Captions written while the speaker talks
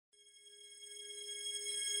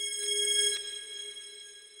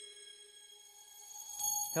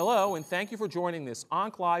Hello, and thank you for joining this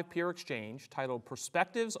OncLive peer exchange titled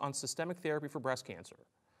Perspectives on Systemic Therapy for Breast Cancer.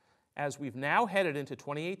 As we've now headed into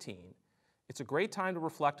 2018, it's a great time to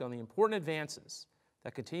reflect on the important advances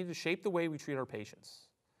that continue to shape the way we treat our patients.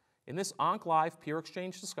 In this OncLive peer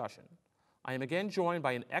exchange discussion, I am again joined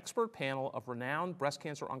by an expert panel of renowned breast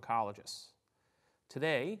cancer oncologists.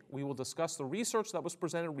 Today, we will discuss the research that was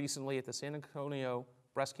presented recently at the San Antonio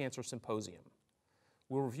Breast Cancer Symposium.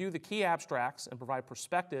 We'll review the key abstracts and provide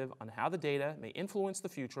perspective on how the data may influence the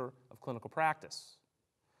future of clinical practice.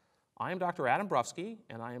 I am Dr. Adam Brufsky,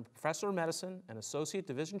 and I am Professor of Medicine and Associate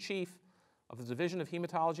Division Chief of the Division of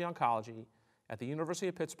Hematology-Oncology at the University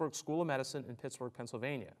of Pittsburgh School of Medicine in Pittsburgh,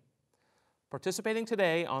 Pennsylvania. Participating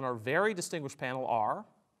today on our very distinguished panel are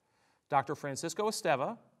Dr. Francisco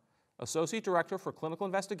Esteva, Associate Director for Clinical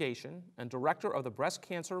Investigation and Director of the Breast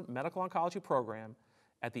Cancer Medical Oncology Program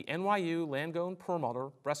at the NYU Langone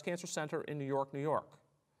Perlmutter Breast Cancer Center in New York, New York.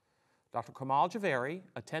 Dr. Komal Jhaveri,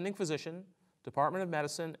 Attending Physician, Department of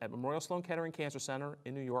Medicine at Memorial Sloan Kettering Cancer Center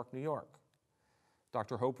in New York, New York.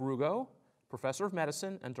 Dr. Hope Rugo, Professor of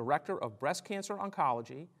Medicine and Director of Breast Cancer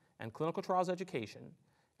Oncology and Clinical Trials Education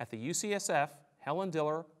at the UCSF Helen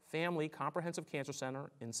Diller Family Comprehensive Cancer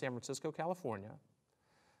Center in San Francisco, California.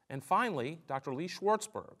 And finally, Dr. Lee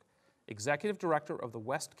Schwartzberg, Executive Director of the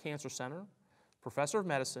West Cancer Center, Professor of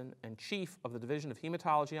Medicine and Chief of the Division of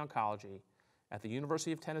Hematology-Oncology at the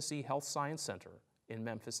University of Tennessee Health Science Center in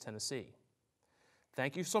Memphis, Tennessee.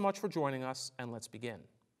 Thank you so much for joining us, and let's begin.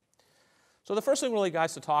 So the first thing really,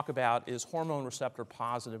 guys, to talk about is hormone receptor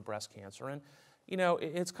positive breast cancer. And you know,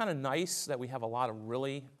 it's kind of nice that we have a lot of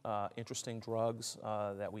really interesting drugs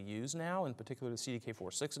that we use now, in particular the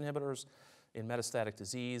CDK4/6 inhibitors in metastatic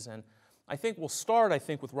disease. And I think we'll start,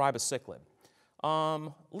 with ribociclib.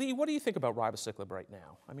 Lee, what do you think about ribociclib right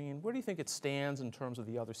now? I mean, where do you think it stands in terms of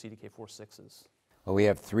the other CDK4/6s? Well, we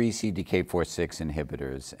have 3 CDK4/6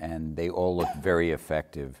 inhibitors, and they all look very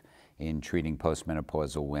effective in treating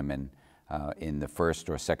postmenopausal women in the first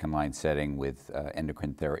or second line setting with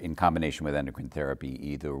endocrine therapy, in combination with endocrine therapy,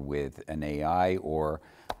 either with an AI or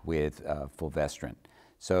with fulvestrant.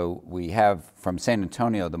 So we have from San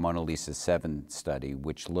Antonio the MONALEESA-7 study,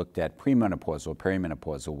 which looked at premenopausal,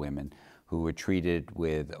 perimenopausal women who were treated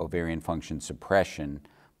with ovarian function suppression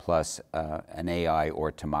plus an AI or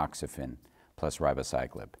tamoxifen plus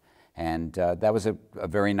ribociclib. And that was a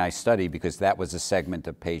very nice study because that was a segment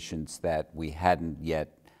of patients that we hadn't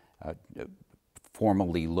yet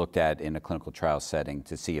formally looked at in a clinical trial setting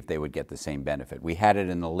to see if they would get the same benefit. We had it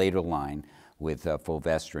in the later line with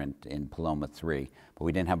fulvestrant in PALOMA-3, but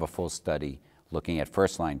we didn't have a full study looking at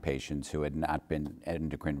first-line patients who had not been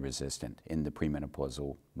endocrine resistant in the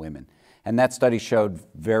premenopausal women. And that study showed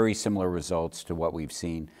very similar results to what we've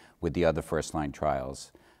seen with the other first-line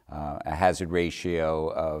trials, a hazard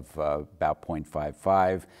ratio of about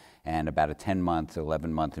 0.55 and about a 10-month,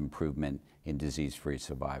 11-month improvement in disease-free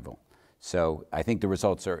survival. So I think the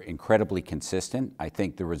results are incredibly consistent. I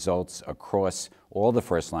think the results across all the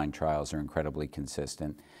first-line trials are incredibly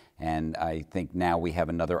consistent. And I think now we have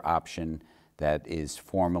another option that is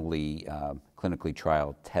formally clinically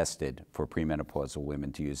trial tested for premenopausal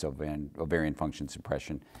women to use ovarian function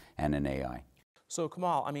suppression and an AI. So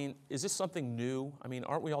Komal, I mean, is this something new? I mean,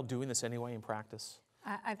 aren't we all doing this anyway in practice?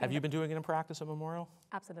 Have you been doing it in practice at Memorial?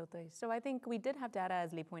 Absolutely. So I think we did have data,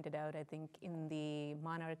 as Lee pointed out, I think in the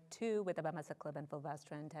MONALEESA-2 with abemaciclib and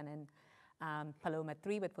fulvestrant, and in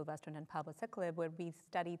PALOMA-3 with fulvestrant and palbociclib, where we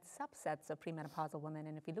studied subsets of premenopausal women.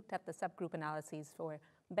 And if we looked at the subgroup analyses for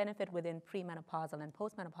benefit within premenopausal and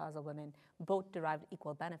postmenopausal women, both derived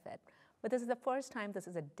equal benefit. But this is the first time this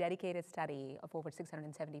is a dedicated study of over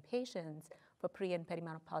 670 patients for pre- and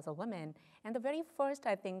perimenopausal women. And the very first,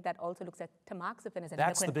 I think, that also looks at tamoxifen as an endocrine partner.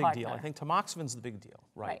 That's the big deal. I think tamoxifan's the big deal,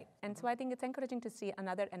 right? And so I think it's encouraging to see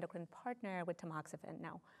another endocrine partner with tamoxifen.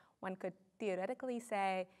 Now, one could theoretically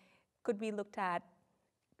say, could we look at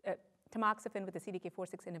tamoxifen with the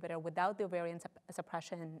CDK4/6 inhibitor without the ovarian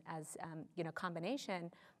suppression as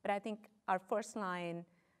combination? But I think our first-line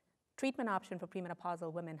treatment option for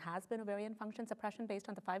premenopausal women has been ovarian function suppression based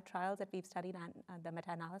on the 5 trials that we've studied and the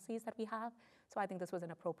meta-analyses that we have. So I think this was an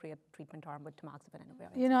appropriate treatment arm with tamoxifen and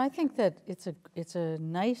ovarian. You know, I think that it's a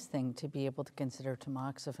nice thing to be able to consider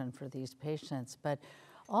tamoxifen for these patients, but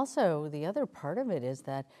also the other part of it is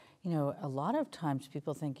that, you know, a lot of times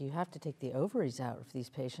people think you have to take the ovaries out of these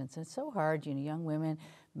patients. And it's so hard, you know, young women,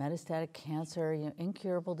 metastatic cancer, you know,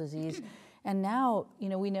 incurable disease. And now,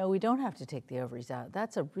 we know we don't have to take the ovaries out.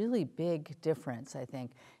 That's a really big difference, I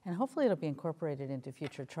think. And hopefully it'll be incorporated into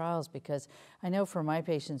future trials, because I know for my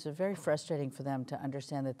patients, it's very frustrating for them to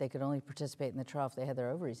understand that they could only participate in the trial if they had their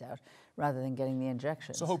ovaries out, rather than getting the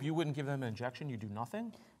injections. So Hope, you wouldn't give them an injection? You do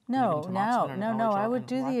nothing? No, I would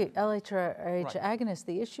do the LHRH agonist.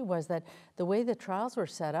 The issue was that the way the trials were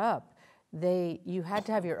set up, you had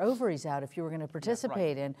to have your ovaries out if you were going to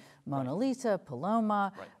participate in MONALEESA,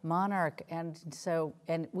 Paloma, Monarch, and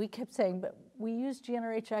we kept saying, but we use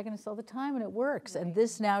GnRH agonists all the time and it works, and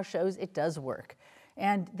this now shows it does work.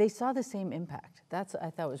 And they saw the same impact. That's, I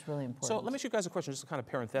thought, was really important. So let me ask you guys a question, just kind of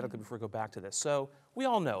parenthetically before we go back to this. So we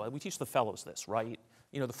all know, we teach the fellows this, right?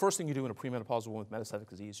 The first thing you do in a premenopausal woman with metastatic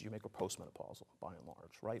disease is you make her postmenopausal, by and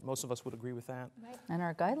large, right? Most of us would agree with that. Right. And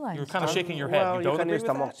our guidelines. You're kind of shaking your head. Well, you don't agree with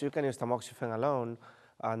that? You can use tamoxifen alone,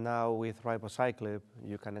 and now with ribociclib,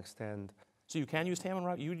 you can extend. So you can use TAM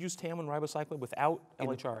and you would use TAM and ribociclib without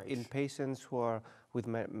LHRH? In patients who are with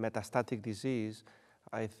metastatic disease,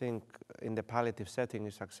 I think in the palliative setting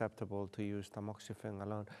it's acceptable to use tamoxifen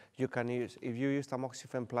alone. You can use, if you use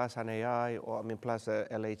tamoxifen plus an AI, or plus a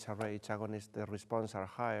LHRH agonist, the response are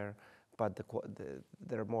higher, but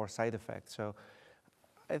there are more side effects. So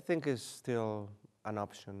I think it's still an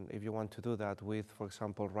option if you want to do that with, for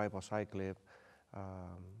example, ribociclib.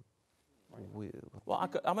 Well,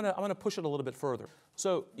 I'm gonna push it a little bit further.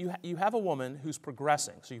 So you have a woman who's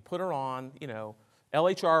progressing. So you put her on,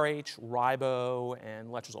 LHRH, ribo, and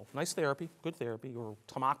letrozole. Nice therapy, good therapy, or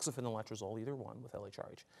tamoxifen and letrozole, either one with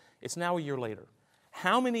LHRH. It's now a year later.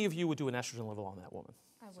 How many of you would do an estrogen level on that woman?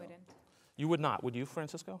 I wouldn't. You would not, would you,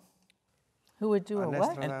 Francisco? Who would do a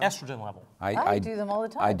what? An estrogen level. I do them all the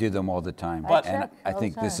time. I do them all the time, and I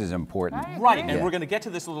think this is important. Right, and we're going to get to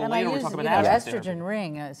this a little later. We're talking about estrogen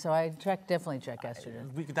ring, so I definitely check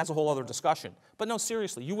estrogen. That's a whole other discussion. But no,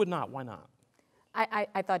 seriously, you would not. Why not?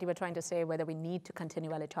 I thought you were trying to say whether we need to continue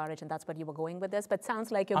LHRH, and that's what you were going with this, but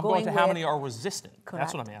sounds like you're I'm going to how many are resistant. Correct.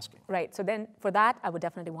 That's what I'm asking. Right, so then for that, I would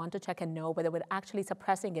definitely want to check and know whether we're actually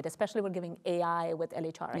suppressing it, especially when giving AI with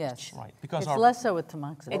LHRH. Yes. Right, because it's less so with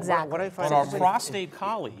tamoxifen. Exactly. But our prostate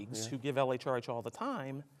colleagues who give LHRH all the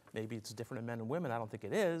time, maybe it's different in men and women, I don't think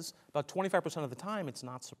it is, about 25% of the time it's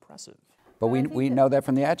not suppressive. But we know that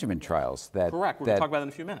from the adjuvant trials. Correct, we're going to talk about that in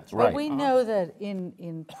a few minutes. Right. But we know that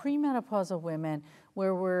in premenopausal women,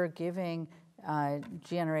 where we're giving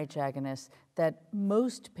GnRH agonists, that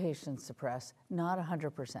most patients suppress, not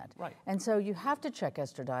 100%. Right. And so you have to check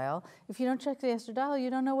estradiol. If you don't check the estradiol, you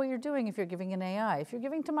don't know what you're doing if you're giving an AI. If you're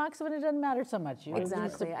giving tamoxifen, it doesn't matter so much. You're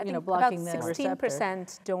Exactly. just, I think blocking about the receptor.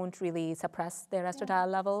 16% don't really suppress their estradiol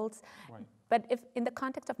levels. Right. But if in the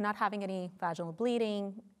context of not having any vaginal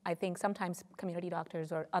bleeding, I think sometimes community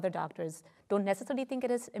doctors or other doctors don't necessarily think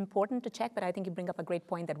it is important to check, but I think you bring up a great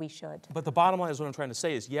point that we should. But the bottom line is what I'm trying to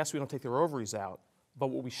say is, yes, we don't take their ovaries out, but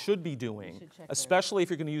what we should be doing, especially if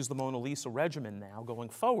you're going to use the MONALEESA regimen now going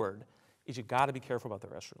forward, is you got to be careful about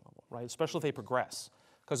their estrogen level, right? Especially if they progress.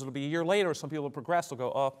 Because it'll be a year later, some people will progress, they'll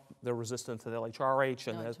go, oh, they're resistant to the LHRH,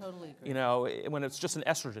 and I totally agree. when it's just an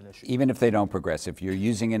estrogen issue. Even if they don't progress, if you're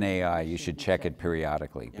using an AI, you should check it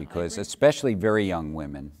periodically, because especially very young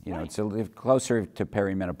women, it's a little closer to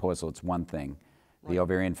perimenopausal, it's one thing. The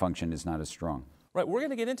ovarian function is not as strong. Right, we're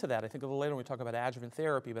going to get into that, I think, a little later when we talk about adjuvant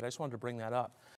therapy, but I just wanted to bring that up.